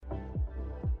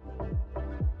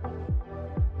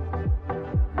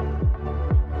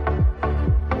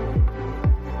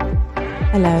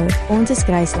Hallo, ons is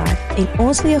Grace Life en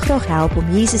ons wil jou graag help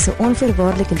om Jesus se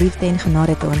onvoorwaardelike liefde en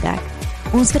genade te ontdek.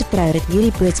 Ons vertrou dat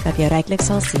hierdie boodskap jou ryklik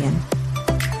sal seën.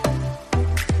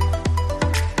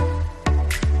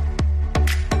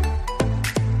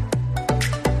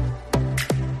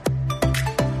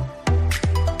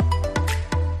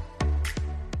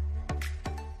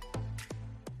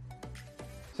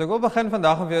 So ek wil begin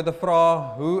vandag om vir jou te vra,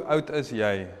 hoe oud is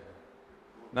jy?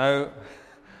 Nou,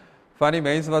 van die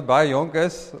mense wat baie jonk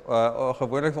is,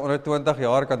 gewoonlik onder 20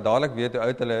 jaar, kan dadelik weet hoe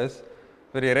oud hulle is.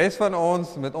 Vir die res van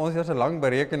ons, moet ons eers 'n lang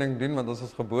berekening doen, want ons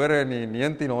is gebore in die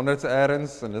 1900s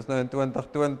ergens, en dis nou in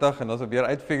 2020, en ons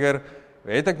probeer uitfigure,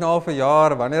 weet ek nou al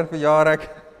verjaar, wanneer verjaar ek?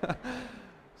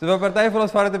 So vir party van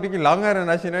ons vat dit 'n bietjie langer, en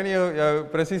as jy nou nie jou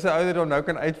presiese ouderdom nou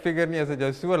kan uitfigure nie, as dit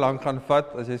jou so lank gaan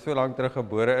vat, as jy so lank terug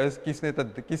gebore is, kies net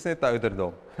 'n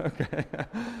ouderdom. Okay.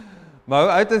 Maar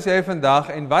hoe oud is jy vandag,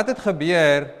 en wat het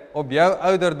gebeur op jou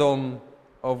ouderdom,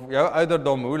 of jou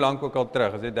ouderdom, hoe lank ook al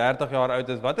terug, as jy 30 jaar oud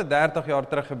is, wat het 30 jaar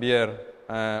terug gebeur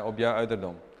op jou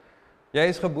ouderdom? Jy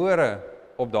is gebore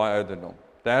op daai ouderdom,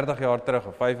 30 jaar terug,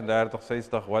 of 35,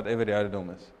 60, whatever die ouderdom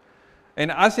is. En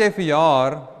as jy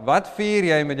verjaar, wat vier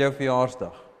jy met jou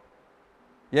verjaarsdag?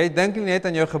 Jy dink nie net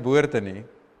aan jou geboorte nie,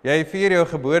 jy vier jou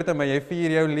geboorte, maar jy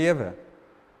vier jou lewe.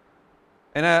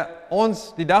 En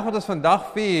die dag wat ons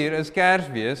vandag vier, is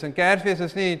Kersfees, en Kersfees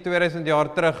is nie 2000 jaar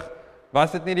terug,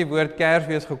 was dit nie die woord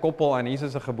Kersfees gekoppel aan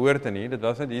Jesus se geboorte nie, dit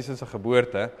was net Jesus se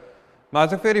geboorte. Maar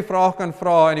as ek vir die vraag kan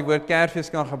vra en die woord Kersfees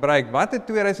kan gebruik, wat het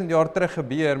 2000 jaar terug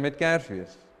gebeur met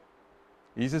Kersfees?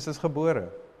 Jesus is gebore.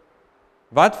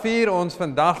 Wat vier ons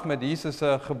vandag met Jesus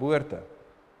se geboorte?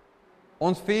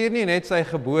 Ons vier nie net sy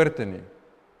geboorte nie,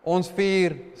 ons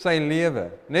vier sy lewe.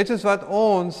 Net soos wat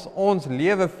ons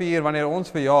lewe vier wanneer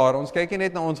ons verjaar, ons kyk nie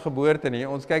net na ons geboorte nie,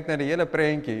 ons kyk na die hele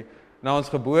prentjie, na ons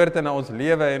geboorte, na ons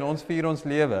lewe, en ons vier ons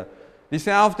lewe.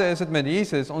 Dieselfde is dit met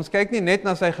Jesus, ons kyk nie net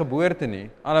na sy geboorte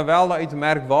nie, alhoewel daar iets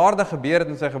merkwaardig gebeur het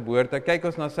in sy geboorte, kyk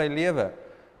ons na sy lewe.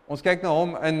 Ons kyk na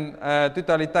hom in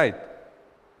totaliteit.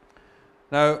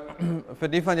 Nou, vir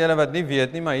die van julle wat nie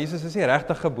weet nie, maar Jesus is nie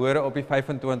regtig gebore op die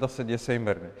 25ste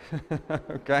Desember nie.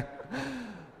 Okay.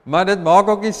 Maar dit maak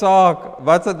ook nie saak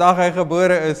wat se dag hy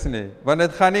gebore is nie, want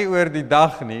dit gaan nie oor die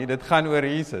dag nie, dit gaan oor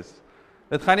Jesus.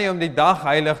 Dit gaan nie om die dag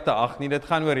heilig te ag nie, dit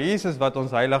gaan oor Jesus wat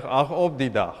ons heilig ag op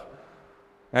die dag.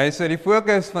 So die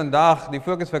fokus vandag, die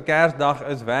fokus vir Kersdag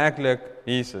is werklik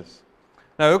Jesus.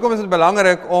 Nou, hoekom is dit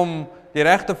belangrik om die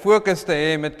regte fokus te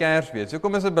hê met Kersfees?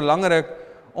 Hoekom is dit belangrik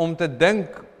om te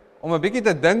dink, om 'n bietjie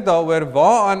te dink daaroor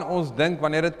waaraan ons dink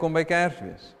wanneer dit kom by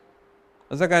Kersfees?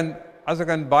 As ek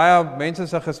aan baie mense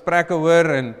se gesprekke hoor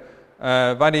en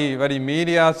wat die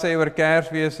media sê oor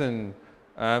Kersfees en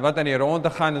wat aan die rond te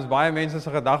gaan, is baie mense se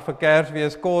gedag vir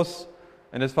Kersfees kos,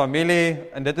 en dis familie,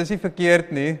 en dit is nie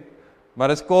verkeerd nie, maar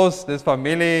dis kos, dis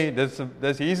familie,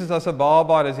 dis Jesus as 'n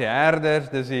baba, dis die herders,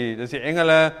 dis die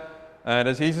engele,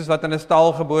 dis Jesus wat in 'n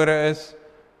stal gebore is.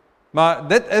 Maar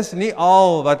dit is nie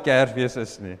al wat Kersfees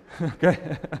is nie. Okay?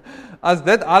 As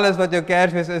dit alles wat jou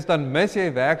Kersfees is, dan mis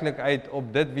jy werklik uit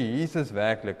op dit wie Jesus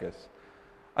werklik is.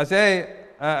 As jy,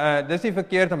 dis nie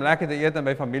verkeerd om lekker te eet en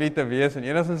by familie te wees, en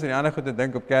enigstens in die ander goed te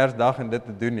dink op Kersdag en dit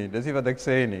te doen nie, dis nie wat ek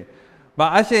sê nie.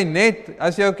 Maar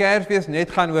as jou Kersfees net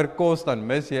gaan oor kos, dan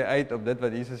mis jy uit op dit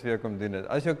wat Jesus vir jou kom doen het.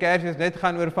 As jou Kersfees net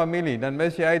gaan oor familie, dan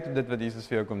mis jy uit op dit wat Jesus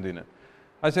vir jou kom doen het.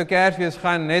 As jou Kersfees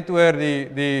gaan net oor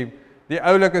die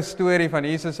oulike storie van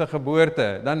Jesus se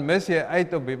geboorte, dan mis jy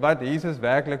uit op wat Jesus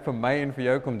werklik vir my en vir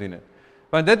jou kom doen het.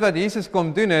 Want dit wat Jesus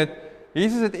kom doen het,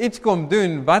 Jesus het iets kom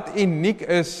doen wat uniek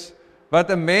is,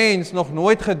 wat 'n mens nog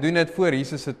nooit gedoen het voor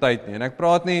Jesus se tyd nie. En ek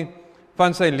praat nie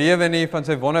van sy lewe nie, van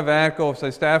sy wonderwerke of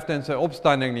sy sterfte en sy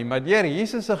opstanding nie, maar deur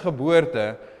Jesus se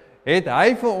geboorte het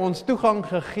hy vir ons toegang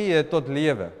gegee tot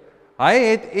lewe. Hy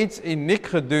het iets uniek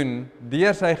gedoen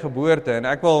deur sy geboorte, en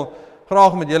ek wil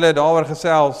graag met julle daaroor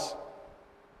gesels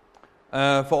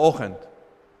vanoggend.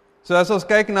 So as ons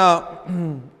kyk na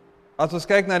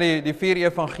die vier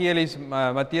evangelies,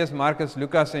 Matteus, Markus,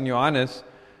 Lukas en Johannes,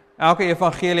 elke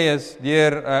evangelie is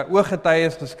deur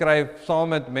ooggetuies geskryf saam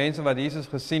met mense wat Jesus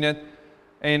gesien het,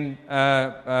 en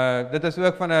dit is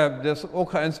ook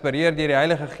geïnspireer deur die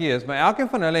Heilige Gees, maar elkeen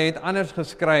van hulle het anders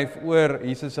geskryf oor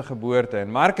Jesus se geboorte.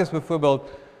 En Markus byvoorbeeld,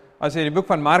 as jy die boek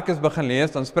van Markus begin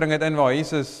lees, dan spring dit in waar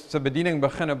Jesus se bediening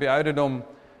begin op die ouderdom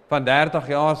van 30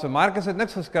 jaar, so Markus het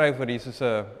niks geskryf oor Jesus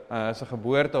se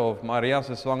geboorte of Maria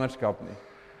se swangerskap nie.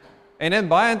 En dan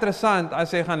baie interessant,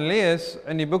 as jy gaan lees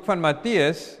in die boek van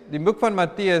Matteus,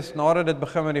 nadat dit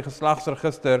begin met die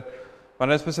geslagsregister,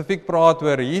 wanneer hy spesifiek praat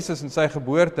oor Jesus en sy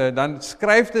geboorte, dan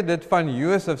skryf dit van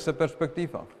Josef se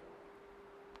perspektief af.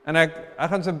 En ek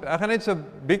gaan net so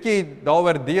bietjie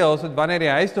daaroor deel, so wanneer jy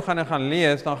huis toe gaan en gaan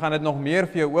lees, dan gaan dit nog meer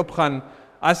vir jou oopgaan,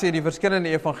 as jy die verskillende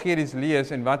evangelies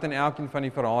lees, en wat in elkeen van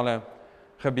die verhale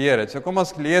gebeur het. So kom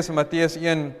ons lees in Matteus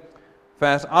 1,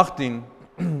 vers 18,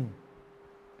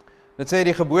 dit sê,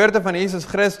 die geboorte van Jesus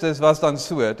Christus was dan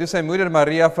so, toe sy moeder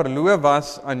Maria verloof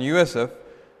was aan Josef,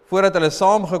 voordat hulle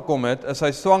saamgekom het, is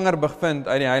hy swanger bevind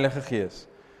uit die Heilige Gees.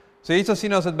 So hier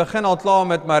sien ons, het begin al klaar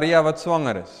met Maria wat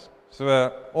swanger is. So,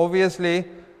 obviously,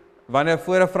 wanneer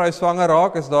voor 'n vrou swanger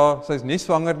raak, sy's nie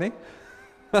swanger nie,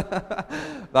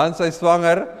 dan sy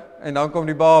swanger, en dan kom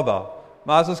die baba.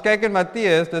 Maar as ons kyk in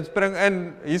Matteus, dit spring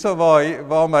in, hierso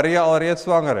waar Maria alreeds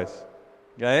swanger is.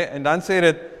 Okay? En dan sê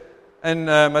dit, in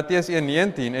Matteus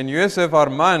 1:19, en Josef,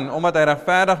 haar man, omdat hy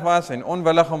regverdig was, en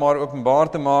onwillig om haar openbaar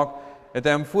te maak, het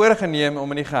hy hom voorgeneem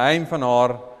om in die geheim van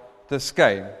haar te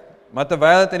skei. Maar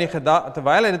terwyl hy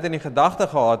dit in die gedagte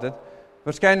gehad het,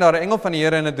 verskyn daar 'n engel van die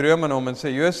Here in 'n droom aan hom en sê,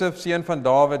 Josef, seun van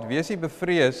Dawid, wees nie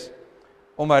bevrees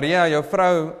om Maria, jou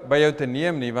vrou, by jou te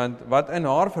neem nie, want wat in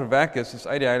haar verwek is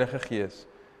uit die Heilige Gees.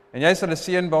 En jy sal 'n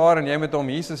seun baar en jy moet hom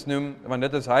Jesus noem, want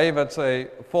dit is hy wat sy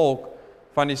volk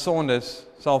van die sondes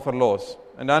sal verlos.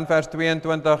 En dan vers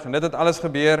 22, en dit het alles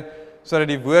gebeur, sodat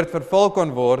die woord vervul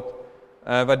kon word,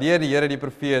 wat deur die Here die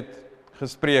profeet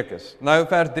gespreek is. Nou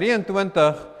vers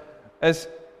 23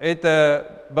 het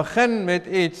begin met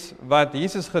iets wat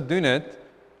Jesus gedoen het.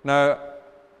 Nou,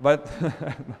 wat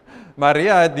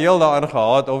Maria het deel daaraan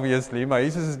gehad, obviously, maar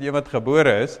Jesus is die wat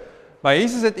gebore is. Maar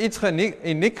Jesus het iets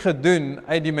uniek gedoen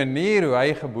uit die manier hoe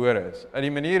hy gebore is. Uit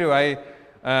die manier hoe hy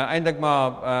eintlik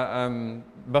maar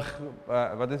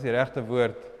wat is die regte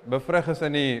woord? Bevrug is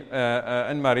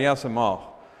in Maria se maag.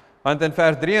 Want in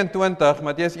vers 23,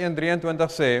 Matteus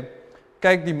 1:23 sê,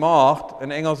 kyk die maagd,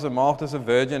 in Engels 'n maagd is 'n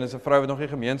virgin, is 'n vrou wat nog nie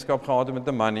gemeenskap gehad het met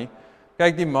 'n man nie.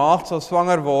 Kyk, die maagd sal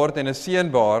swanger word en 'n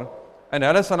seun baar, en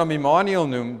hulle sal hom Immanuel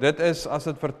noem. Dit is, as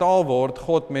dit vertaal word,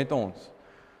 God met ons.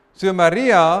 So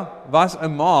Maria was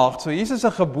 'n maagd, so Jesus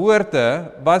se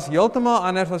geboorte was heeltemal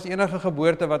anders as enige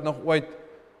geboorte wat nog ooit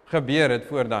gebeur het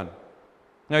voor dan.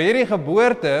 Nou hierdie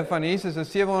geboorte van Jesus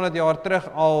is 700 jaar terug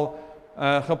al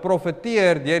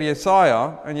geprofeteer deur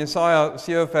Jesaja, in Jesaja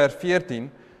 7 vers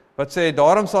 14, wat sê,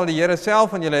 daarom sal die Here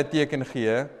self aan julle 'n teken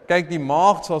gee, kyk, die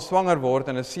maagd sal swanger word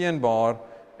en 'n seun baar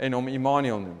en hom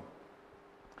Immanuel noem.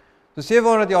 So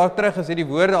 700 jaar terug is hierdie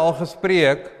woorde al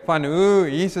gespreek van hoe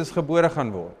Jesus gebore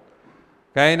gaan word.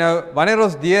 Okay, nou,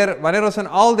 wanneer ons in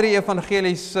al drie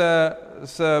evangelies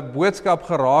se boodskap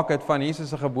geraak het van Jesus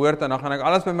se geboorte, dan gaan ek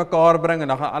alles bymekaar bring en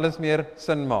dan gaan alles meer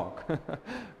sin maak.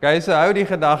 Okay, so hou die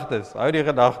gedagtes.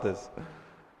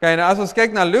 Okay, nou as ons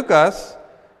kyk na Lukas,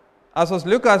 as ons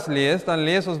Lukas lees, dan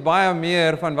lees ons baie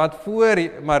meer van wat voor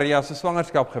Maria se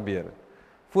swangerskap gebeur het.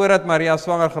 Voordat Maria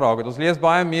swanger geraak het. Ons lees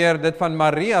baie meer dit van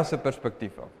Maria se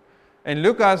perspektief af. En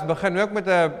Lukas begin ook met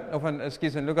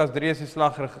in Lukas 3 is die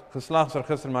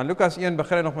geslagsregister, maar in Lukas 1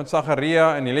 begin nog met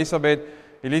Sagaria en Elisabeth.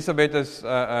 Elisabeth is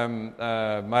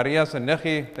Maria se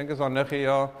niggie, ek dink is haar niggie,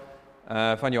 ja,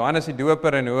 van Johannes die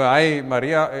Doper, en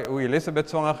hoe Elisabeth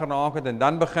swanger geraak het, en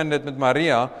dan begin dit met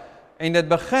Maria, en dit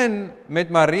begin met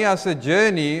Maria se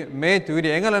journey, met hoe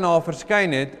die engel aan haar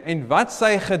verskyn het, en wat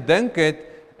sy gedink het,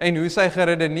 en hoe sy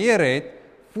geredeneer het,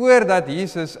 voordat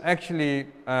Jesus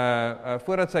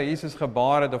voordat sy Jesus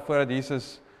gebaar het, of voordat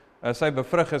Jesus sy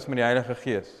bevrug is met die Heilige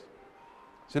Gees.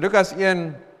 So Lukas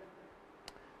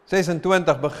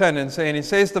 1:26 begin en sê, in die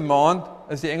 6de maand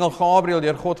is die engel Gabriël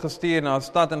deur God gestuur na 'n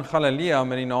stad in Galilea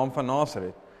met die naam van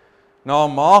Nasaret. Na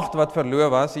 'n maagd wat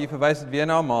verloof was, hier verwys dit weer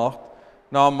na 'n maagd,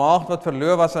 wat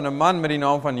verloof was aan 'n man met die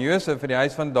naam van Josef vir die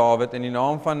huis van Dawid, en die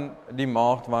naam van die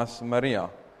maagd was Maria.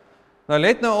 Nou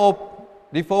let nou op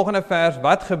die volgende vers,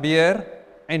 wat gebeur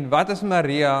en wat is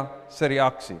Maria se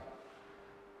reaksie?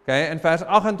 Okay, in vers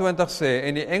 28 sê,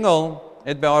 en die engel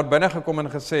het by haar binnegekom en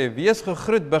gesê, wees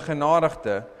gegroet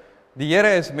begenadigde, die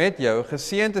Here is met jou,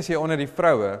 geseënd is jy onder die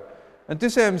vroue. En toe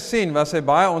sy hom sien, was sy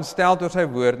baie ontsteld oor sy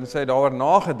woord, en sy het daaroor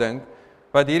nagedink,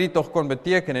 wat hierdie tog kon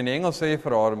beteken, en die engel sê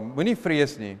vir haar, moenie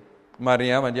vrees nie,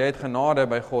 Maria, want jy het genade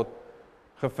by God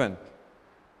gevind.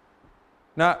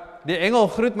 Nou, die engel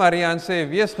groet Maria en sê,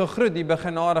 wees gegroet die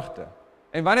begenadigde.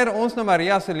 En wanneer ons na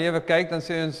Maria se lewe kyk, dan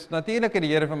sê ons, natuurlik het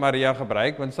die Here vir Maria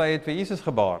gebruik, want sy het vir Jesus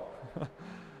gebaar.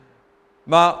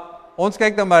 Maar ons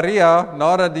kyk na Maria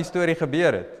nadat die storie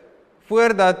gebeur het.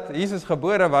 Voordat Jesus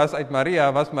gebore was uit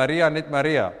Maria, was Maria net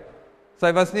Maria.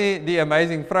 Sy was nie die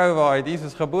amazing vrou waaruit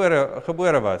Jesus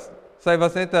gebore was. Sy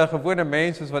was net 'n gewone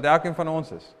mens soos wat elkeen van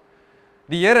ons is.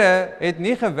 Die Here het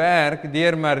nie gewerk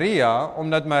deur Maria,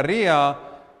 omdat Maria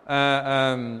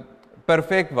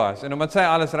perfek was, en omdat sy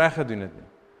alles reg gedoen het nie.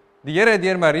 Die Here het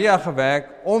deur Maria gewerk,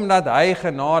 omdat hy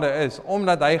genade is,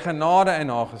 omdat hy genade in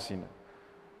haar gesien het.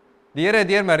 Die Here het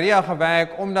deur Maria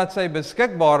gewerk, omdat sy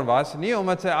beskikbaar was, nie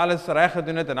omdat sy alles reg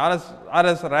gedoen het, en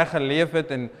alles reg geleef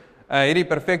het, en hierdie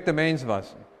perfekte mens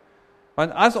was nie.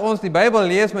 Want as ons die Bybel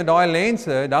lees met daai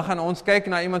lense, dan gaan ons kyk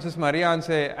na iemand soos Maria en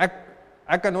sê,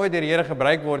 ek kan nooit deur die Here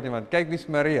gebruik word nie, want kyk wie's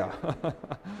Maria.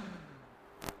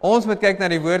 Ons moet kyk na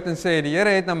die woord en sê, die Here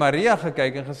het na Maria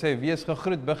gekyk en gesê, wees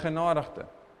gegroet, begenadigde.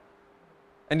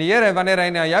 En die Here, wanneer hy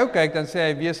na jou kyk, dan sê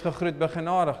hy, wees gegroet,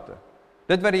 begenadigde.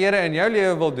 Dit wat die Here in jou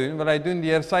lewe wil hy doen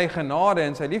deur sy genade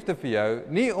en sy liefde vir jou,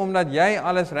 nie omdat jy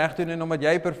alles reg doen en omdat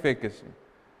jy perfek is nie.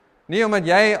 Nie omdat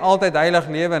jy altyd heilig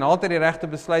lewe en altyd die regte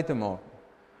besluite maak.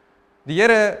 Die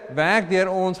Here werk deur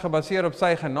ons gebaseer op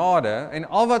sy genade, en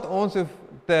al wat ons hoef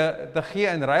te gee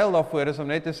in ruil daarvoor is om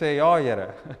net te sê, ja Here,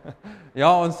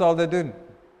 ja, ons sal dit doen.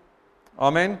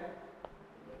 Amen.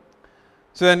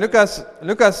 So in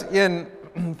Lukas 1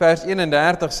 vers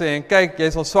 31 sê, en kyk,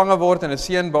 jy sal swanger word en 'n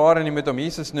seun baar en jy moet hom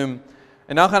Jesus noem.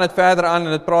 En dan gaan dit verder aan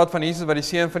en dit praat van Jesus wat die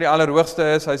seun van die Allerhoogste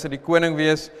is, hy sal die koning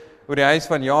wees oor die huis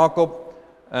van Jakob.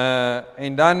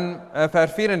 En dan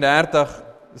vers 34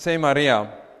 sê Maria.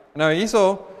 Nou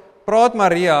hierso praat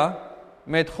Maria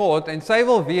met God en sy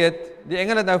wil weet, die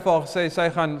engel het nou vir haar gesê, sy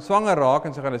gaan swanger raak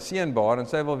en sy gaan 'n seun baar en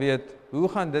sy wil weet, hoe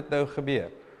gaan dit nou gebeur?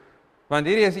 Want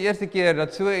hierdie is die eerste keer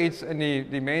dat so iets in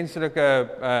die menslike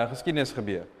geskiedenis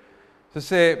gebeur. So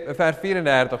sê vers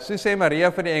 34, so sê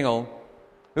Maria vir die engel,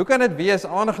 hoe kan dit wees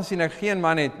aangesien ek geen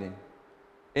man het nie?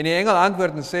 En die engel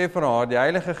antwoord en sê vir haar, die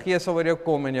Heilige Gees sal oor jou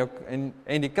kom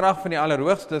en die krag van die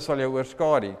Allerhoogste sal jou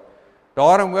oorskadu.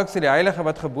 Daarom ook sal die Heilige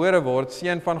wat gebore word,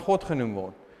 seun van God genoem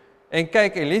word. En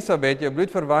kyk, Elisabeth, jou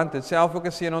bloedverwant, het self ook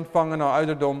 'n seun ontvang in haar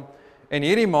ouderdom, en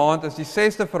hierdie maand is die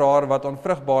 6ste vir haar wat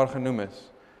onvrugbaar genoem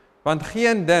is. Want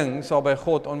geen ding sal by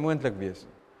God onmoontlik wees.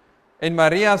 En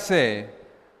Maria sê,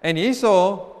 en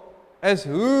hierso is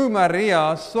hoe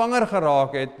Maria swanger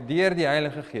geraak het deur die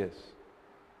Heilige Gees.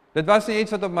 Dit was nie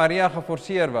iets wat op Maria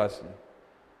geforseer was nie.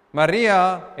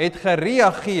 Maria het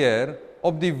gereageer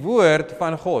op die woord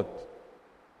van God.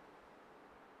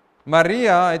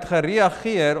 Maria het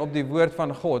gereageer op die woord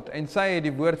van God en sy het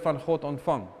die woord van God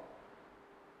ontvang.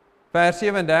 Vers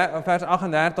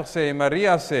 38 sê,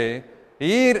 Maria sê,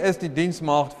 hier is die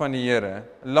diensmaagd van die Here,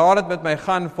 laat dit met my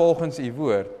gaan volgens u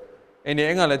woord. En die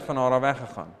engel het van haar af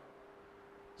weggegaan.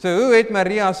 So hoe het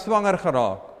Maria swanger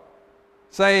geraak?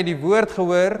 Sy het die woord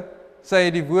gehoor, sy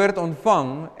het die woord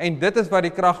ontvang, en dit is wat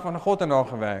die krag van God in haar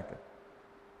gewerk het.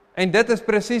 En dit is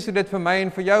presies hoe dit vir my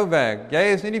en vir jou werk. Jy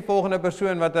is nie die volgende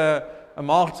persoon wat 'n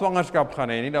maagd swangerskap gaan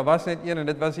hê nie, daar was net een en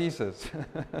dit was Jesus.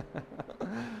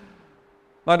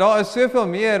 Maar daar is soveel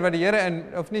meer wat die Here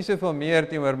of nie soveel meer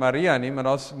teenoor Maria nie, maar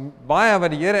daar's baie wat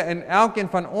die Here in elkeen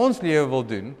van ons lewe wil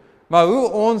doen, maar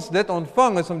hoe ons dit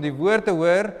ontvang is om die woord te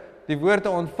hoor, die woord te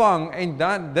ontvang, en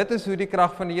dan, dit is hoe die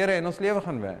krag van die Here in ons lewe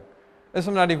gaan werk. Is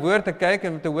om na die woord te kyk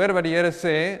en te hoor wat die Here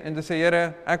sê, en te sê,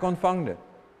 Here, ek ontvang dit.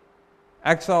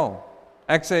 Ek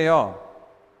sê ja.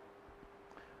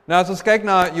 Nou as ons kyk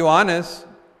na Johannes,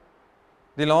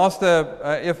 die laaste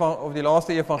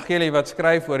evangelie wat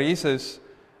skryf oor Jesus,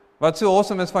 wat so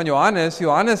awesome is van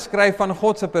Johannes skryf van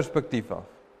God se perspektief af.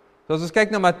 So as ons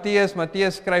kyk na Matteus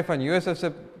skryf van Josef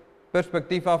se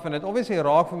perspektief af, en dit obviously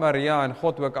raak vir Maria en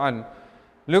God ook aan.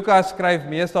 Lukas skryf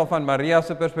meestal van Maria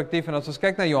se perspektief, en as ons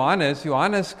kyk na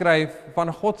Johannes skryf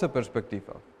van God se perspektief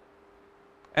af.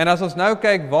 En as ons nou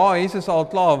kyk waar Jesus al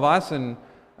klaar was, en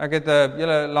ek het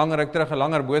 'n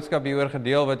langer boodskap hieroor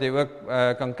gedeel, wat jy ook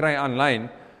kan kry aanlyn,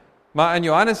 maar in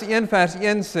Johannes 1 vers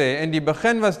 1 sê, in die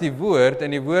begin was die woord,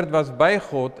 en die woord was by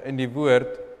God, en die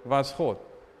woord was God.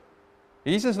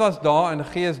 Jesus was daar in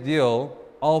geesdeel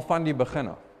al van die begin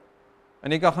af.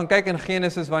 En jy kan gaan kyk in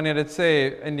Genesis wanneer dit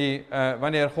sê,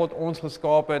 wanneer God ons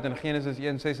geskaap het, in Genesis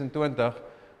 1:26,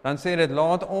 dan sê dit,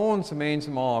 laat ons mens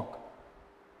maak,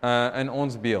 in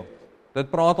ons beeld. Dit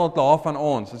praat al klaar van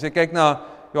ons. As jy kyk na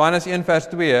Johannes 1 vers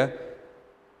 2,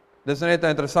 dis net 'n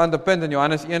interessante punt, in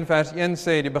Johannes 1 vers 1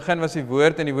 sê, die begin was die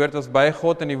woord, en die woord was by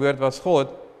God, en die woord was God.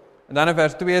 En dan in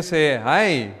vers 2 sê,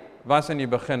 hy was in die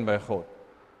begin by God.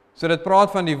 So dit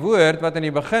praat van die woord, wat in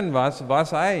die begin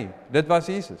was hy. Dit was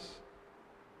Jesus.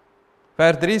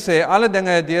 Vers 3 sê, alle dinge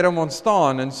het deur hom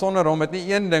ontstaan, en sonder hom het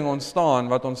nie een ding ontstaan,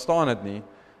 wat ontstaan het nie.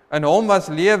 In hom was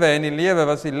lewe, en die lewe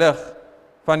was die lig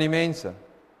van die mense.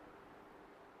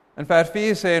 In vers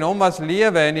 4 sê, in hom was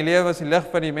lewe, en die lewe was die lig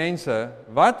van die mense.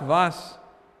 Wat was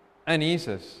in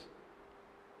Jesus?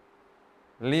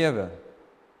 Lewe.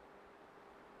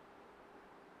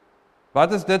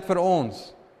 Wat is dit vir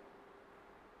ons?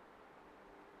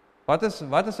 Wat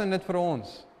is in dit vir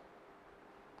ons?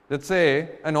 Dit sê,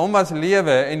 in hom was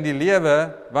lewe en die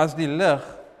lewe was die lig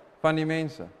van die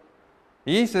mense.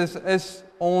 Jesus is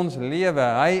ons lewe,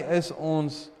 hy is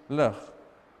ons lig.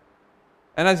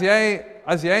 En as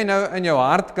jy nou in jou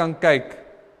hart kan kyk,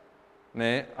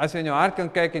 as jy in jou hart kan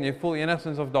kyk en jy voel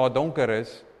enigstens of daar donker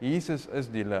is, Jesus is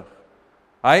die lig.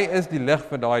 Hy is die lig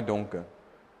vir daai donker.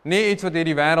 Nie iets wat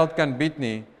hierdie wêreld kan bied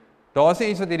nie. Daar is nie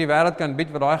iets wat hierdie wêreld kan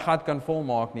bied wat daai gat kan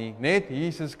volmaak nie. Net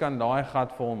Jesus kan daai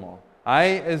gat volmaak.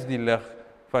 Hy is die lig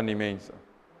van die mense.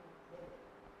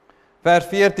 Vers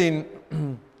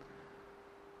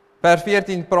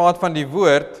 14 praat van die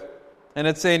woord, en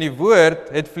dit sê, die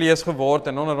woord het vlees geword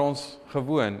en onder ons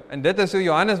gewoon. En dit is hoe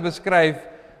Johannes beskryf,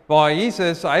 waar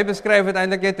Jesus, hy beskryf het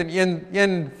eintlik net in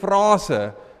een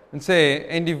frase, en sê,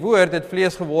 en die woord het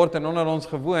vlees geword en onder ons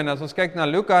gewoon. As ons kyk na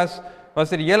Lukas, was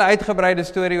dit die hele uitgebreide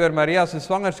storie oor Maria se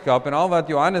swangerskap, en al wat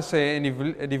Johannes sê, en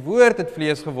die woord het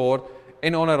vlees geword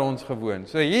en onder ons gewoon.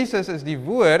 So Jesus is die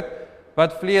woord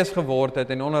wat vlees geword het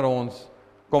en onder ons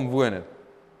kom woon het.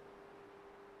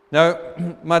 Nou,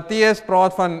 Matteus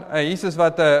praat van Jesus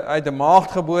wat uit 'n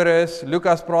maagd gebore is,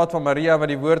 Lukas praat van Maria wat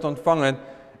die woord ontvang het,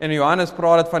 en Johannes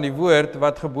praat dit van die woord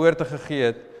wat geboorte gegee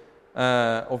het,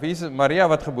 of Maria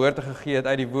wat geboorte gegee het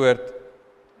uit die woord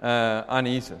aan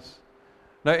Jesus.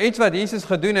 Nou iets wat Jesus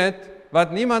gedoen het,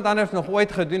 wat niemand anders nog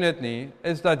ooit gedoen het nie,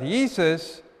 is dat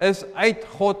Jesus is uit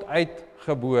God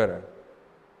uitgebore.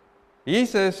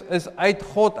 Jesus is uit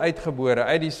God uitgebore,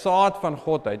 uit die saad van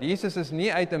God uit. Jesus is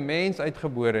nie uit 'n mens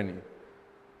uitgebore nie.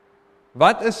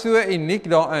 Wat is so uniek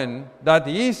daarin, dat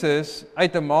Jesus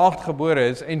uit 'n maagd gebore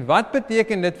is, en wat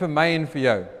beteken dit vir my en vir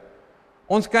jou?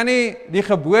 Ons kan nie die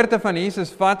geboorte van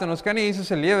Jesus vat, en ons kan nie Jesus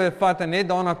se lewe vat, en net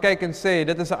daarna kyk en sê,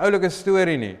 dit is 'n oulike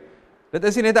storie nie. Dit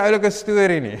is nie net 'n oulike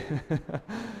storie nie.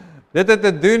 Dit het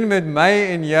te doen met my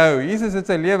en jou. Jesus het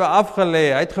sy lewe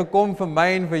afgelê, hy het gekom vir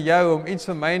my en vir jou, om iets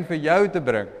vir my en vir jou te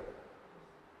bring.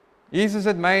 Jesus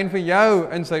het my en vir jou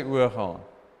in sy oë gehad.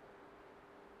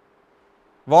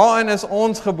 Waarin is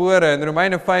ons gebore? In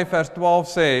Romeine 5 vers 12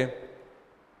 sê,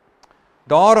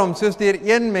 daarom soos deur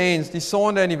een mens die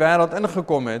sonde in die wêreld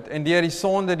ingekom het, en deur die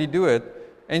sonde die dood,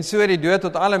 en so die dood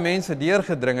tot alle mense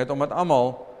deurgedring het, omdat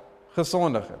almal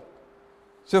gesondig het.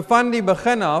 So van die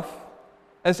begin af,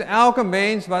 is elke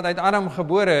mens wat uit Adam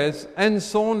gebore is, in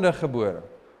sonde gebore.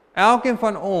 Elkeen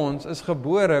van ons is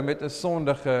gebore met 'n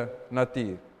sondige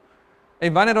natuur.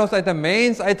 En wanneer ons uit 'n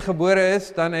mens uitgebore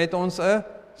is, dan het ons 'n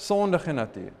sondige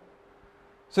natuur.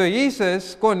 So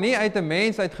Jesus kon nie uit 'n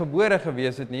mens uitgebore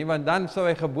gewees het nie, want dan sou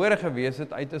hy gebore gewees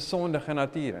het uit 'n sondige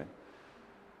natuur.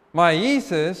 Maar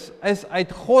Jesus is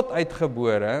uit God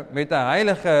uitgebore met 'n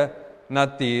heilige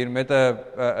natuur, met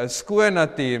 'n skoon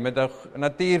natuur, met 'n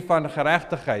natuur van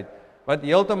geregtigheid, wat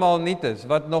heeltemal nuut is,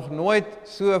 wat nog nooit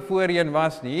so voorheen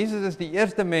was nie. Jesus is die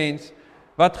eerste mens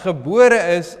wat gebore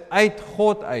is uit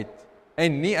God uit,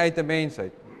 en nie uit 'n mens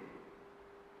uit.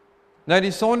 Nou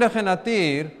die sondige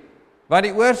natuur, wat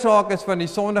die oorsaak is van die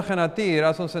sondige natuur,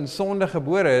 as ons in sonde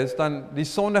gebore is, dan die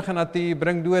sondige natuur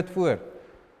bring dood voort.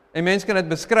 En mense kan dit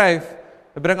beskryf,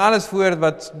 dit bring alles voort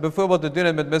wat byvoorbeeld te doen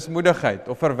het met mismoedigheid,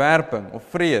 of verwerping, of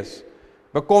vrees,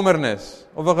 bekommernis,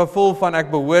 of 'n gevoel van ek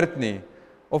behoort nie,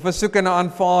 of 'n soek na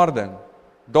aanvaarding,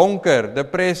 donker,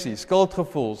 depressie,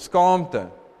 skuldgevoel, skaamte.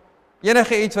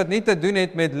 Enige iets wat nie te doen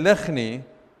het met lig nie,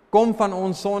 kom van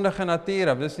ons sondige natuur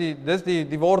af. Dis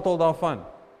die wortel daarvan.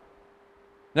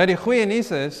 Nou die goeie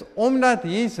nuus is, omdat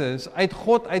Jesus uit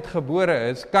God uitgebore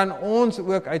is, kan ons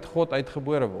ook uit God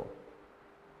uitgebore word.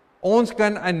 Ons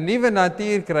kan 'n nuwe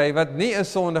natuur kry wat nie 'n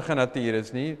sondige natuur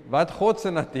is nie, wat God se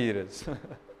natuur is.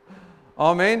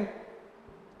 Amen.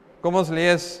 Kom ons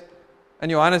lees in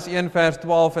Johannes 1 vers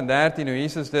 12 en 13 hoe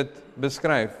Jesus dit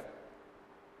beskryf.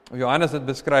 Johannes dit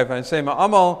beskryf, hy sê, maar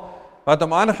almal wat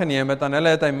hom aangeneem het, aan hulle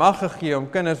het hy mag gegee om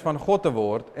kinders van God te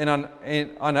word, en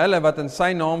aan hulle wat in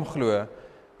sy naam glo,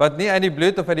 wat nie uit die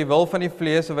bloed of uit die wil van die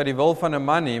vlees of uit die wil van 'n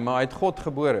man nie, maar uit God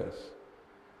gebore is.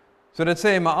 So dit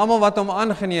sê, maar almal wat hom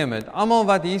aangeneem het, almal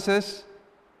wat Jesus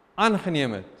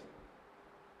aangeneem het,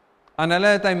 aan hulle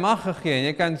het hy mag gegee, en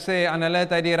jy kan sê, aan hulle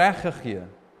het hy die reg gegee.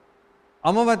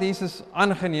 Almal wat Jesus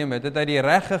aangeneem het, het hy die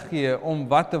reg gegee om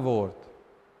wat te word?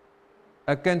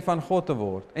 'n kind van God te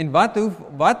word. En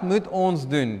wat moet ons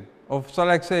doen? Of sal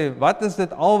ek sê, wat is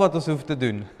dit al wat ons hoef te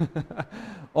doen?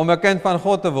 Om 'n kind van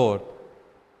God te word?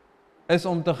 Is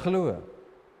om te glo.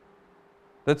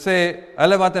 Dit sê,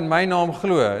 hulle wat in my naam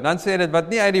glo, dan sê dit, wat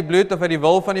nie uit die bloed of uit die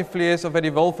wil van die vlees of uit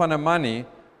die wil van 'n man nie,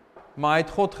 maar uit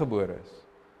God gebore is.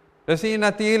 Dis nie 'n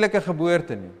natuurlike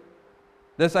geboorte nie.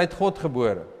 Dis uit God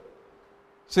gebore.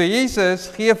 So Jesus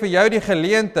gee vir jou die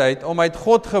geleentheid om uit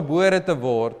God gebore te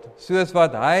word, soos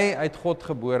wat hy uit God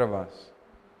gebore was.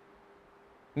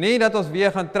 Nie dat ons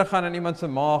weer gaan teruggaan in iemand se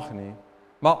maag nie,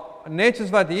 maar net soos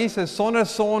wat Jesus sonder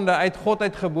sonde uit God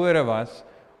uitgebore was,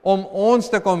 om ons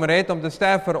te kom red, om te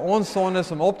sterf vir ons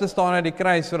sondes, om op te staan uit die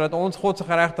kruis, sodat ons God se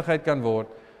geregtigheid kan word.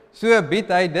 So bied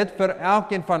hy dit vir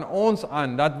elkeen van ons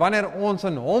aan, dat wanneer ons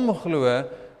in hom glo,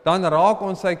 dan raak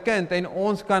ons sy kind en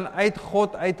ons kan uit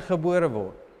God uitgebore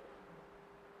word.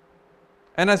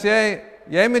 En as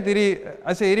jy met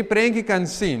as jy hierdie prentjie kan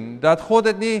sien, dat God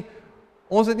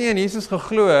ons het nie in Jesus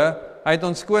geglo, hy het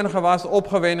ons skoon gewas,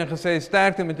 opgewen en gesê,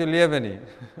 sterkte met jou lewe nie.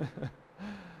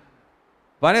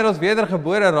 Wanneer ons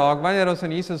wedergebore raak, wanneer ons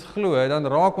in Jesus glo, dan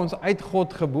raak ons uit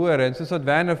God gebore, en soos wat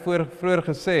Werner vroeër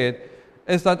gesê het,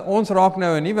 is dat ons raak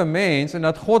nou 'n nuwe mens, en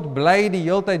dat God bly die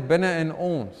heeltyd binne in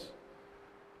ons.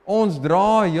 Ons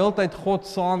dra heeltyd God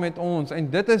saam met ons, en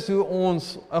dit is hoe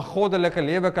ons 'n goddelike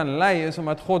lewe kan lei, is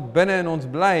omdat God binne in ons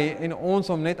bly, en ons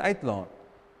hom net uitlaat.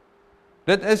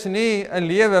 Dit is nie 'n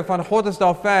lewe van God is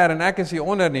daar ver, en ek is hier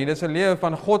onder nie, dit is 'n lewe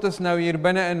van God is nou hier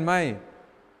binne in my.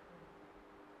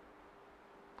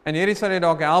 En hierdie sal jy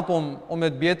dalk help om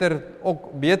dit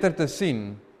beter te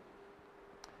sien.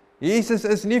 Jesus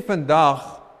is nie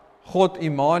vandag God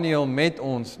Immanuel met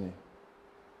ons nie.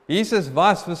 Jesus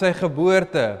was vir sy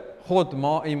geboorte God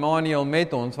Immanuel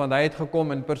met ons, want hy het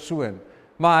gekom in persoon.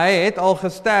 Maar hy het al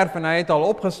gesterf en hy het al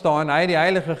opgestaan, hy het die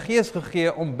Heilige Gees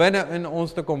gegee om binne in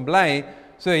ons te kom bly.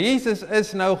 So Jesus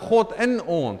is nou God in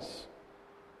ons.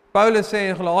 Paulus sê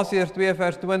in Galasiërs 2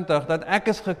 vers 20, dat ek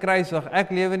is gekruisig, ek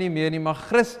lewe nie meer nie, maar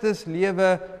Christus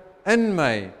lewe in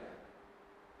my.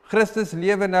 Christus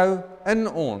lewe nou in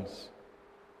ons.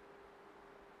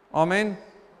 Amen.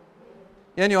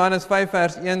 1 Johannes 5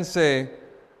 vers 1 sê,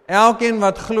 elkeen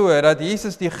wat glo dat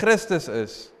Jesus die Christus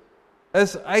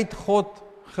is uit God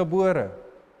gebore.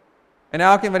 En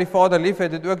elkeen wat die Vader lief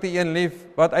het, het ook die een lief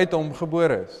wat uit hom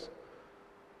gebore is.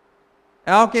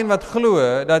 Elkeen wat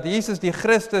glo dat Jesus die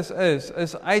Christus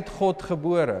is uit God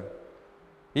gebore.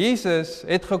 Jesus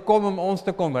het gekom om ons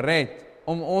te kom red,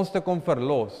 om ons te kom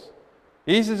verlos.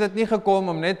 Jesus het nie gekom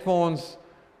om net vir ons,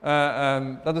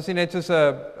 dat ons nie net soos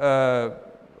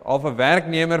 'n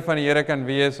werknemer van die Here kan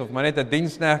wees, of maar net 'n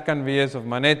diensknegt kan wees, of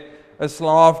maar net 'n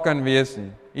slaaf kan wees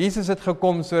nie. Jesus het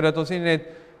gekom sodat ons nie net,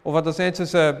 of wat ons net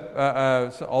soos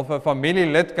 'n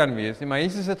familielid kan wees nie, maar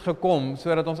Jesus het gekom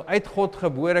sodat ons uit God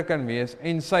gebore kan wees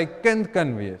en sy kind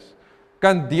kan wees,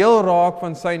 kan deel raak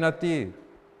van sy natuur.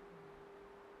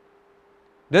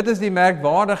 Dit is die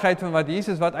merkwaardigheid van wat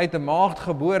Jesus wat uit 'n maagd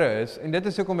gebore is, en dit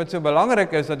is hoekom dit so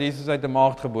belangrik is dat Jesus uit 'n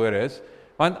maagd gebore is,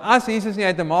 want as Jesus nie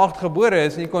uit 'n maagd gebore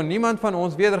is, nie kon niemand van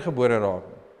ons wedergebore raak.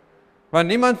 Want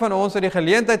niemand van ons het die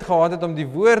geleentheid gehad het om die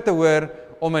woord te hoor,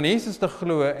 om in Jesus te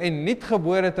glo en nie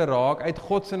gebore te raak uit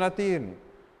God se natuur nie.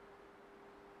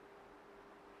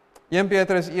 1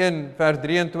 Petrus 1 vers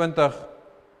 23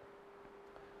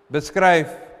 beskryf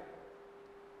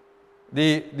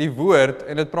die woord,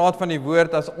 en dit praat van die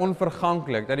woord as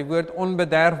onverganklik, dat die woord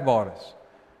onbederfbaar is.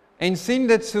 En sien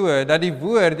dit so, dat die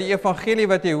woord, die evangelie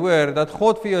wat jy hoor, dat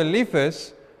God vir jou lief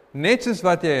is, net soos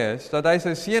wat jy is, dat hy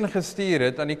sy seun gestuur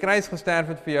het, aan die kruis gesterf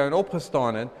het vir jou en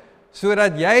opgestaan het,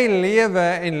 sodat jy lewe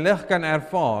en lig kan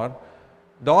ervaar,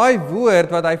 daai woord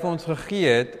wat hy vir ons gegee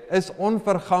het, is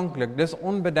onverganklik, dis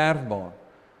onbederfbaar.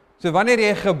 So wanneer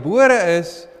jy gebore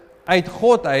is uit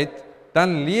God uit,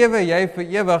 dan lewe jy vir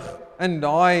ewig in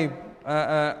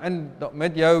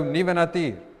met jou nuwe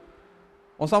natuur.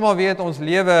 Ons almal weet ons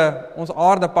lewe, ons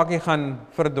aardepakkie gaan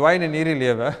verdwyn in hierdie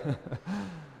lewe.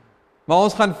 Maar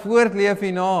ons gaan voortleef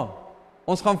hierna.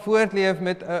 Ons gaan voortleef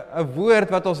met 'n woord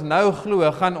wat ons nou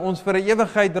glo, gaan ons vir 'n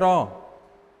ewigheid dra.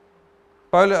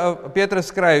 Petrus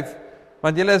skryf,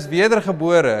 want julle is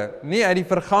wedergebore, nie uit die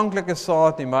verganklike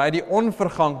saad nie, maar uit die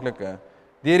onverganklike,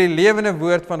 deur die lewende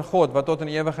woord van God, wat tot in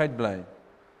ewigheid bly.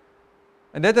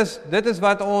 En dit is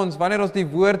wat ons, wanneer ons die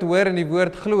woord hoor en die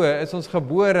woord glo, is ons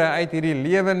gebore uit hierdie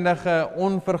lewendige,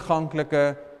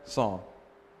 onverganklike saad.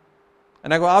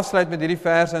 En ek wil afsluit met hierdie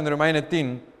verse in Romeine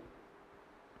 10,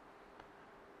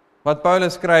 wat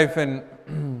Paulus skryf, en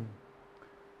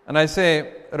hy sê,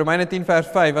 Romeine 10 vers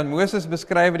 5, want Moses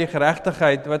beskryf die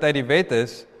geregtigheid wat uit die wet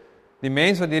is, die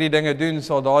mens wat hierdie dinge doen,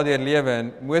 sal daardeur lewe,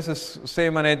 en Moses sê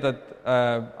maar net, dat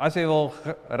as jy wil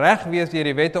reg wees deur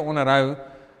die wette onderhou,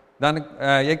 dan,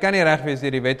 jy kan nie reg wees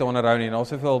deur die wette onderhou nie, en al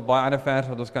soveel baie ander vers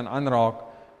wat ons kan aanraak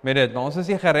met dit, maar ons is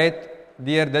nie gered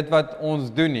deur dit wat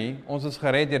ons doen nie, ons is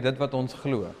gered deur dit wat ons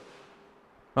glo.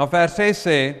 Maar vers 6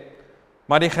 sê,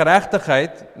 maar die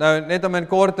geregtigheid, nou net om in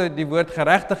kort die woord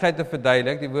geregtigheid te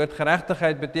verduidelik, die woord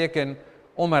geregtigheid beteken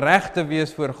om reg te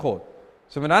wees voor God.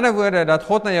 So met ander woorde, dat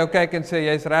God na jou kyk en sê,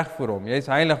 jy is reg voor hom, jy is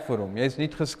heilig voor hom, jy is nie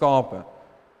geskape.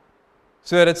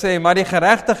 So dit sê, maar die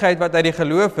geregtigheid wat uit die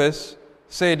geloof is,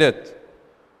 sê dit.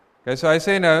 Okay, so hy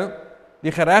sê nou,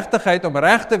 die geregtigheid om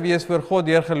reg te wees voor God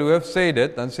deur geloof sê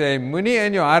dit, dan sê hy, moenie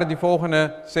in jou hart die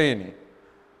volgende sê nie.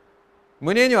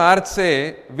 Moenie in jou hart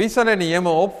sê, wie sal in die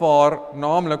hemel opvaar,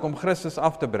 naamlik om Christus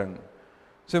af te bring.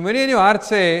 So moenie in jou hart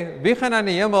sê, wie gaan aan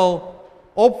die hemel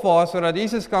opvaar, sodat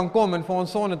Jesus kan kom en vir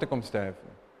ons sonde te kom sterf.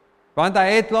 Want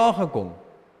hy het klaar gekom.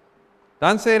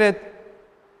 Dan sê dit,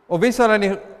 of wie sal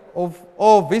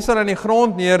in die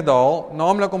grond neerdaal,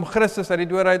 naamlik om Christus uit die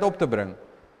dood uit op te bring.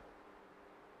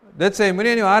 Dit sê,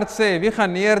 moenie in jou hart sê, wie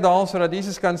gaan neerdaal, sodat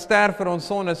Jesus kan sterf vir ons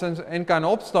sondes en kan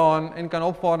opstaan en kan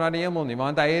opvaar na die hemel nie,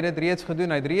 want hy het dit reeds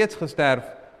gedoen, hy het reeds gesterf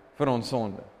vir ons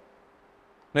sonde.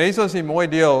 Nou hier is die mooi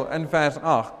deel in vers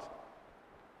 8.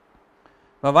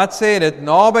 Maar wat sê dit?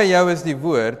 Naby jou is die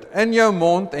woord, in jou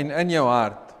mond en in jou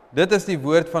hart. Dit is die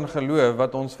woord van geloof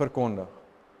wat ons verkondig.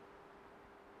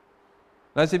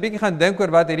 Nou as jy bietjie gaan dink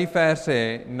oor wat hierdie vers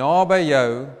sê, naby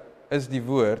jou is die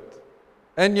woord,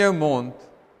 in jou mond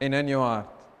en in jou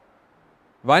hart.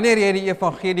 Wanneer jy die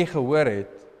evangelie gehoor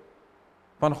het,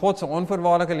 van God se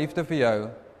onvoorwaardelike liefde vir jou,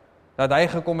 dat hy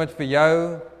gekom het vir jou,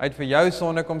 uit vir jou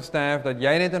sonde kom sterf, dat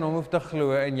jy net in hom hoef te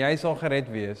glo en jy sal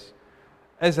gered wees,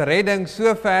 is redding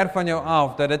so ver van jou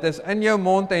af, dat dit is in jou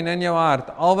mond en in jou hart.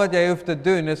 Al wat jy hoef te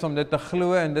doen, is om dit te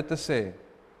glo en dit te sê.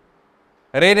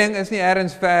 Redding is nie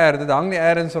ergens ver, dit hang nie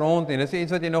ergens rond nie, dit is nie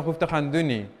iets wat jy nog hoef te gaan doen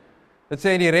nie. Dit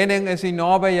sê die redding is hier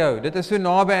naby jou, dit is so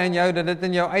naby aan jou, dat dit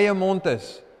in jou eie mond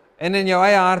is, en in jou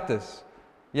eie hart is.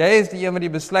 Jy is die een wat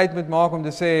die besluit moet maak om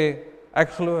te sê,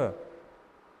 ek glo.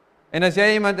 En as jy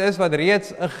iemand is wat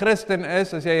reeds 'n Christen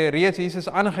is, as jy reeds Jesus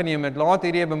aangeneem het, laat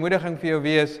hierdie 'n bemoediging vir jou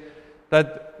wees, dat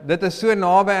dit is so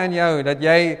naby aan jou, dat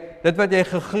jy, dit wat jy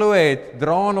geglo het,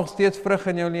 dra nog steeds vrug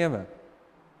in jou lewe.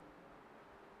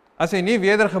 As jy nie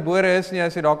wedergebore is nie,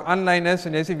 as jy dalk aanlyn is,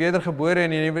 en jy is nie wedergebore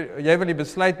en jy wil die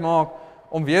besluit maak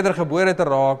om wedergebore te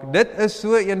raak, dit is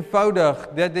so eenvoudig,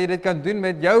 dat jy dit kan doen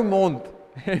met jou mond,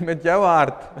 en met jou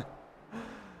hart.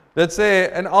 Dit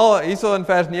sê, hierso in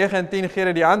vers 9 en 10 gee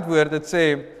dit die antwoord, dit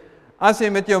sê, as jy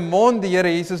met jou mond die Here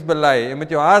Jesus bely, en met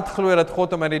jou hart glo dat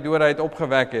God hom uit die dood uit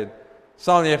opgewek het,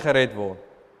 sal jy gered word.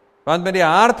 Want met die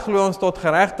hart glo ons tot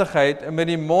geregtigheid, en met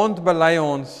die mond bely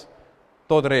ons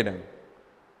tot redding.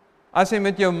 As jy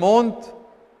met jou mond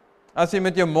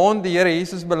die Here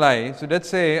Jesus bely, so dit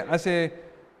sê,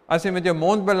 as jy met jou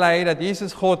mond bely dat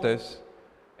Jesus God is,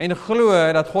 en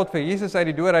glo dat God vir Jesus uit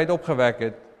die dood uit opgewek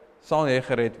het, sal jy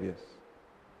gered wees.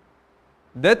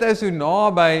 Dit is hoe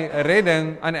naby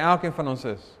redding aan elkeen van ons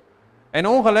is. En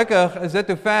ongelukkig is dit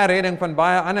hoe ver redding van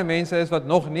baie ander mense is wat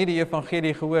nog nie die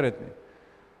evangelie gehoor het nie.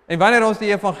 En wanneer ons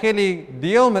die evangelie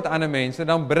deel met ander mense,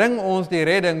 dan bring ons die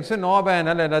redding so naby aan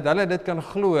hulle, dat hulle dit kan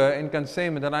glo en kan sê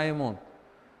met hulle eie mond.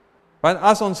 Want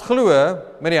as ons glo,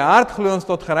 met die hart glo ons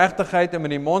tot geregtigheid en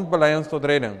met die mond bely ons tot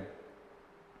redding.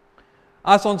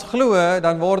 As ons glo,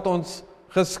 dan word ons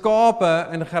geskape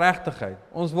in geregtigheid.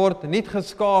 Ons word nie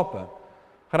geskape.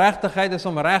 Geregtigheid is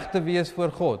om reg te wees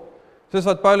voor God. Soos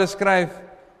wat Paulus skryf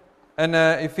in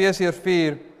Efesiërs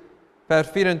 4, vers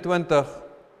 24,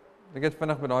 ek het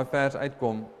vinnig by daai vers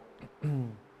uitkom.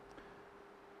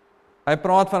 Hy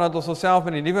praat van dat ons onsself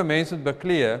in die nuwe mens moet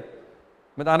beklee.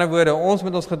 Met ander woorde, ons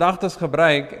moet ons gedagtes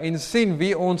gebruik en sien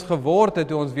wie ons geword het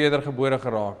toe ons wedergebore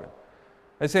geraak het.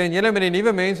 Hy sê, en julle met die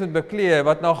nuwe mens moet beklee,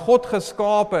 wat na God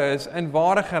geskape is in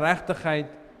ware geregtigheid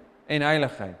en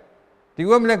heiligheid. Die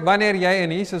oomblik wanneer jy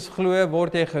in Jesus glo,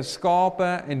 word jy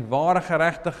geskape in ware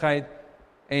geregtigheid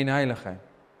en heiligheid.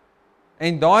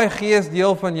 En daai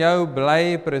geesdeel van jou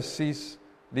bly presies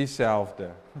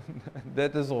dieselfde.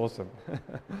 Dit is awesome.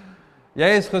 Jy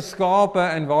is geskape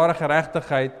in ware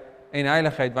geregtigheid en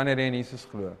heiligheid wanneer jy in Jesus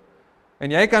glo.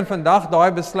 En jy kan vandag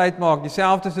daai besluit maak,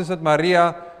 dieselfde soos wat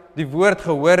Maria die woord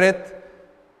gehoor het,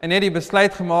 en net die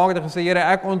besluit gemaak het en gesê, Here,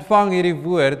 ek ontvang hierdie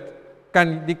woord,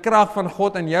 kan die krag van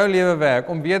God in jou lewe werk,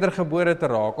 om wedergebore te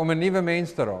raak, om 'n nuwe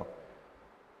mens te raak.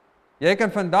 Jy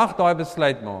kan vandag daai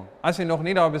besluit maak, as jy nog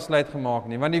nie daai besluit gemaak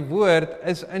nie, want die woord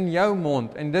is in jou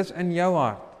mond, en dis in jou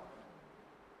hart.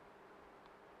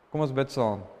 Kom ons bid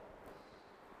saam.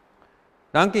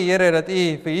 Dankie Here, dat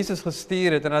U vir Jesus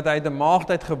gestuur het, en dat hy uit 'n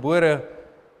maagdheid gebore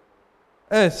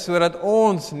is, sodat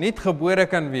ons nie gebore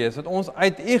kan wees, dat ons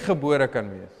uit U gebore kan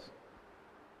wees.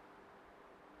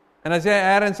 En as jy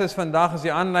ergens is vandag, as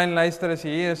jy aanlyn luister, as jy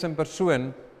hier is in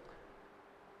persoon,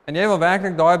 en jy wil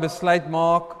werklik daai besluit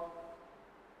maak,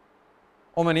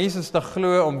 om in Jesus te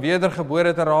glo, om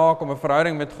wedergebore te raak, om 'n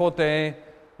verhouding met God te hê,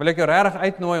 wil ek jou regtig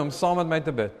uitnooi om saam met my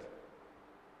te bid.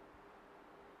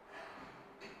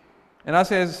 En as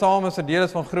jy saam as 'n deel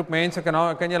is van groep mense,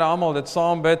 kan julle almal dit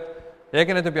saam bid, Jy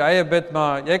kan dit op jou eie bid,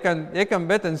 maar jy kan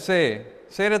bid en sê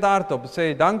dit hardop,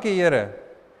 sê dankie Here.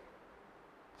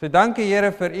 Sê dankie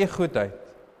Here vir u goedheid.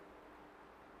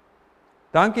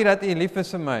 Dankie dat u lief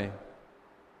is vir my.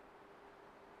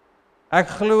 Ek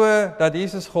glo dat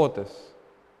Jesus God is.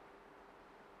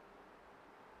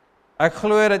 Ek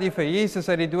glo dat u vir Jesus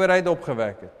uit die dood uit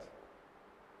opgewek het.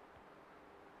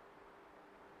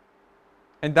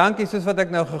 En dankie soos wat ek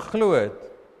nou geglo het,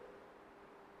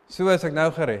 so is ek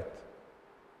nou gered.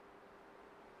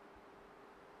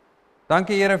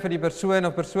 Dankie Here vir die persoon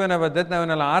of persone wat dit nou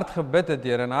in hulle hart gebid het,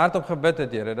 Here, en hardop gebid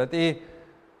het, Here, dat u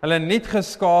hulle nuut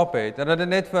geskaap het, en dat dit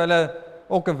net vir hulle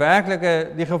ook 'n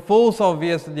werklike die gevoel sal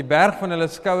wees dat die berg van hulle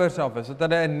skouers af is, dat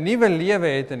hulle 'n nuwe lewe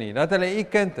het in u, dat hulle u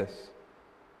kind is.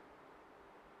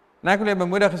 En ek wil jou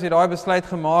bemoedig as jy daai besluit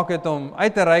gemaak het om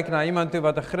uit te reik na iemand toe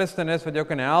wat 'n Christen is, wat jou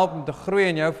kan help om te groei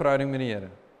in jou verhouding met die Here.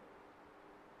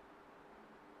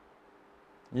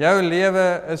 Jou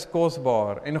lewe is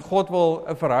kosbaar en God wil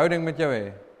 'n verhouding met jou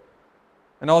hê.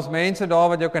 En daar's mense daar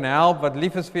wat jou kan help, wat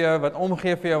lief is vir jou, wat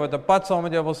omgee vir jou, wat 'n pad saam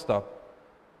met jou wil stap.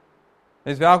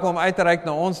 Jy is welkom om uit te reik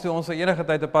na ons toe, ons sal enige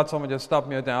tyd 'n pad saam met jou stap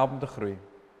om jou te help om te groei.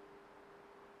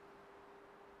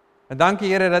 En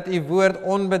dankie Here dat u woord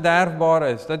onbederfbaar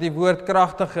is, dat u woord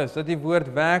kragtig is, dat u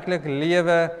woord werklik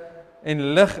lewe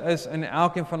en lig is in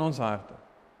elkeen van ons harte.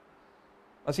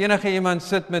 As enige iemand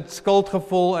sit met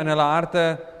skuldgevoel in hulle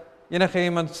harte, enige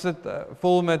iemand sit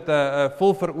vol met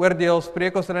vol veroordeel,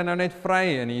 spreek ons hulle nou net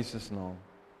vry in Jesus naam.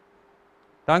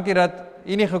 Dankie dat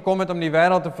u nie gekom het om die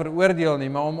wêreld te veroordeel nie,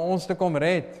 maar om ons te kom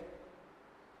red.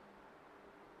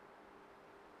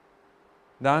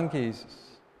 Dankie Jesus.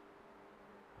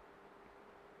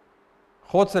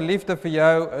 God se liefde vir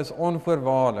jou is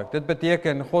onvoorwaardelik. Dit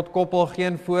beteken God koppel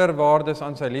geen voorwaardes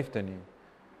aan sy liefde nie.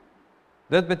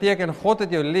 Dit beteken God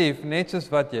het jou lief net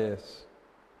soos wat jy is.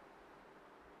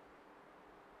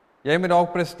 Jy moet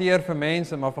dalk presteer vir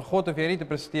mense, maar vir God hoef jy nie te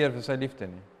presteer vir sy liefde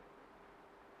nie.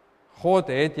 God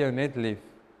het jou net lief.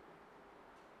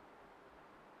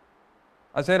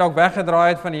 As jy dalk weggedraai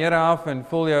het van die Here af en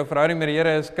voel jou verhouding met die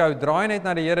Here is koud, draai net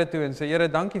na die Here toe en sê Here,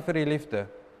 dankie vir u liefde.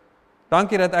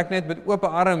 Dankie dat ek net met oop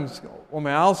arms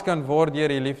omhels kan word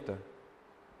deur u liefde.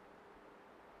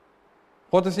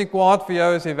 God is nie kwaad vir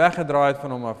jou as jy weggedraai het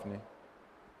van hom af nie.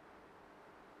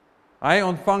 Hy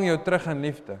ontvang jou terug in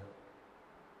liefde.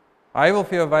 Hy wil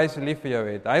vir jou wys hoe lief vir jou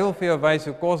het. Hy wil vir jou wys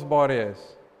hoe kosbaar jy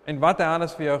is en wat hy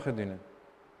alles vir jou gedoen het.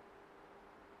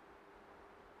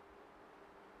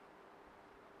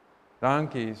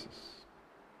 Dankie Jesus.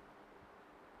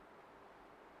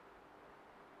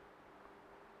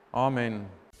 Amen.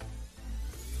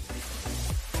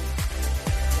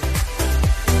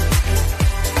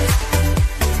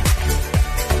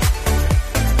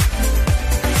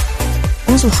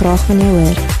 Ons wil graag van jou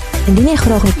hoor. Indien jy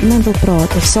graag met iemand wil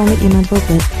praat of saam met iemand wil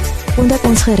bid, kontak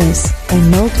ons gerus by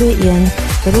 021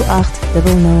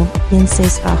 8800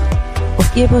 168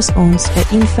 of e-pos ons by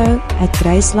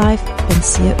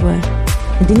info@gracelife.co.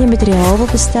 Indien jy materiaal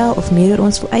wil bestel of meer oor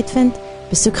ons wil uitvind,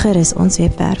 besoek gerus ons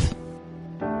webwerf.